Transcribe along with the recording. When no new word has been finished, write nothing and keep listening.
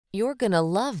You're gonna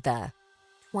love the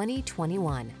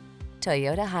 2021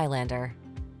 Toyota Highlander.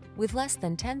 With less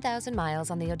than 10,000 miles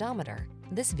on the odometer,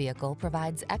 this vehicle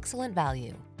provides excellent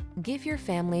value. Give your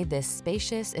family this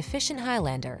spacious, efficient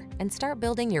Highlander and start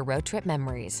building your road trip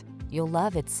memories. You'll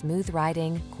love its smooth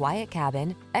riding, quiet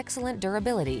cabin, excellent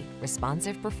durability,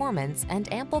 responsive performance,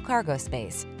 and ample cargo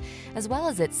space, as well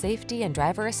as its safety and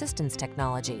driver assistance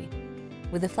technology.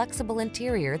 With a flexible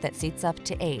interior that seats up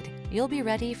to 8, you'll be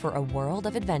ready for a world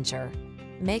of adventure.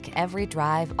 Make every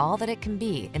drive all that it can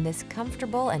be in this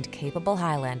comfortable and capable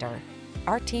Highlander.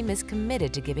 Our team is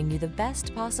committed to giving you the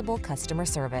best possible customer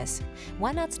service.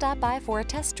 Why not stop by for a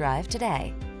test drive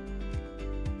today?